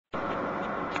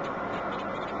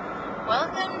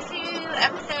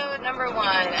episode number 1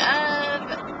 of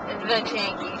the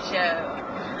Janky Show.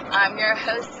 I'm your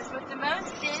hostess with the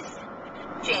mostest,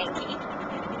 Janky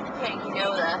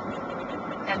Nola.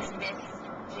 That's Miss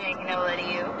Janky Nola to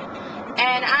you.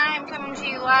 And I'm coming to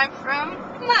you live from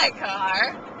my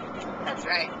car. That's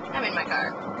right, I'm in my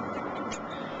car.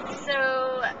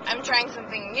 So, I'm trying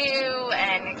something new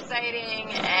and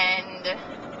exciting, and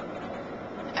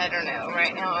I don't know,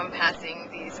 right now I'm passing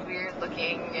these weird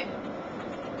looking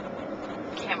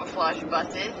camouflage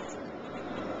buses.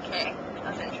 Okay,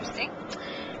 that's interesting.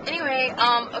 Anyway,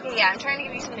 I'm trying to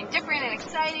give you something different and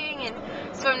exciting, and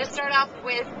so I'm going to start off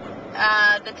with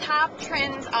the top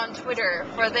trends on Twitter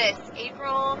for this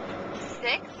April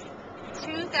 6th,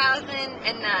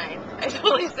 2009. I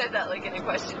totally said that like in a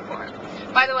question form.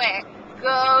 By the way,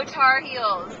 go Tar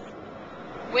Heels.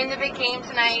 Win the big game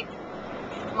tonight.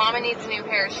 Mama needs a new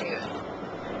pair of shoes.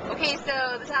 Okay,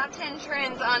 so the top 10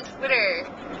 trends on Twitter.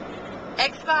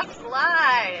 Xbox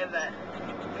Live.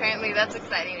 Apparently that's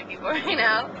exciting to people right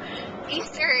now.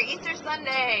 Easter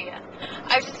Sunday.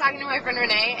 I was just talking to my friend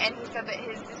Renee, and he said that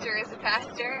his sister is a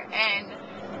pastor, and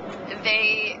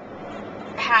they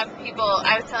have people,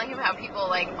 I was telling him how people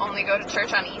like only go to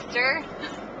church on Easter.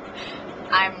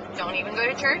 I don't even go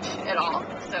to church at all,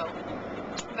 so.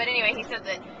 But anyway, he said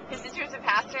that his sister's a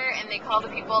pastor, and they call the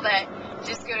people that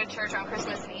just go to church on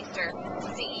Christmas and Easter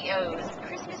CEOs.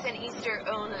 Christmas and Easter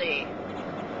only.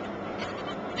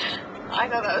 I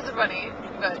thought that was funny,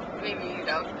 but maybe you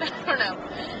don't. I don't know.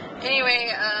 Anyway,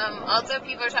 also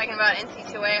people are talking about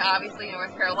NC2A, obviously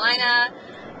North Carolina.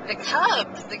 The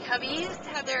Cubbies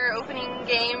had their opening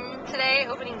day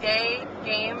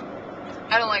game.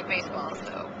 I don't like baseball,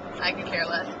 so I could care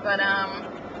less. But,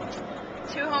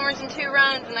 2 homers and 2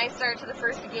 runs, a nice start to the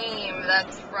first game.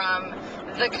 That's from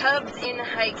the Cubs in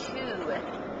Haiku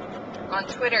on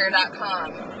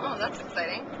Twitter.com. Oh, that's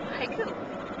exciting. Haiku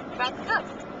about the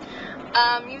Cubs.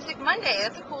 Music Monday,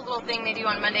 that's a cool little thing they do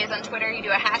on Mondays on Twitter. You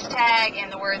do a hashtag and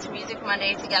the words Music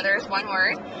Monday together is one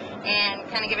word, and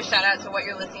kind of give a shout out to what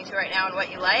you're listening to right now and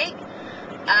what you like.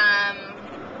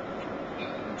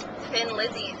 Thin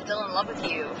Lizzy, Still in Love with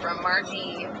You from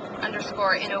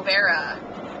Margie_Inovera.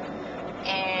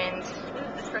 And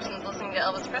this person's listening to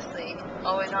Elvis Presley,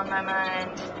 Always on My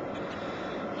Mind.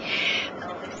 Yeah,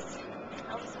 Elvis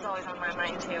is always on my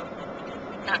mind too.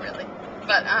 Not really.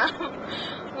 But,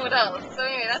 what else? So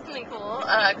anyway, that's something cool.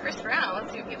 Chris Brown.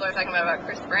 Let's see what people are talking about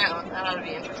Chris Brown. That ought to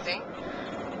be interesting.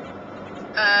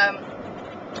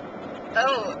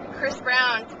 Chris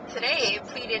Brown today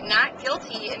pleaded not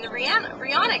guilty in the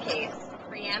Rihanna case.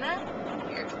 Rihanna?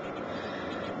 Weird.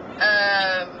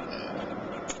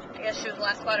 I guess she was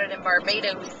last spotted in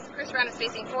Barbados. Chris Brown is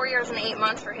facing 4 years and 8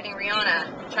 months for hitting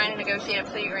Rihanna. Trying to negotiate a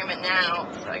plea agreement now.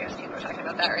 So I guess people are talking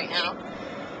about that right now.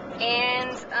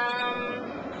 And,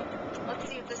 let's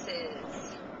see what this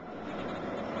is.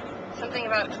 Something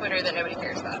about Twitter that nobody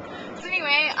cares about. So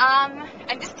anyway, I'm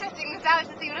just testing this out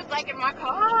to see what it's like in my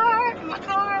car.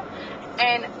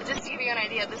 And just to give you an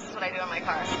idea, this is what I do in my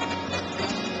car.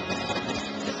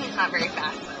 This one's not very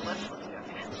fast, but let's do a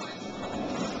fast one.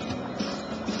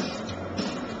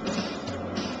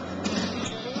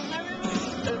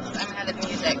 Oops, I'm ahead of the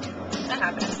music. That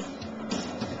happens.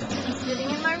 I'm sitting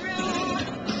in my room.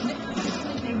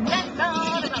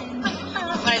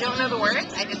 When I don't know the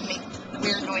words, I just make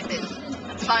weird noises.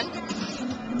 It's fun.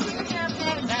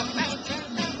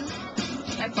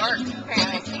 I bark,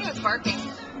 apparently. I think I was barking.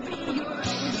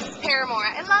 Paramore.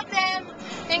 I love them.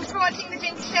 Thanks for watching the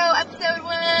Janky Show, episode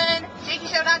 1.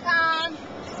 JankyShow.com.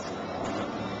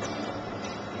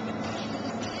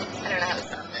 I don't know how to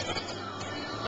spell.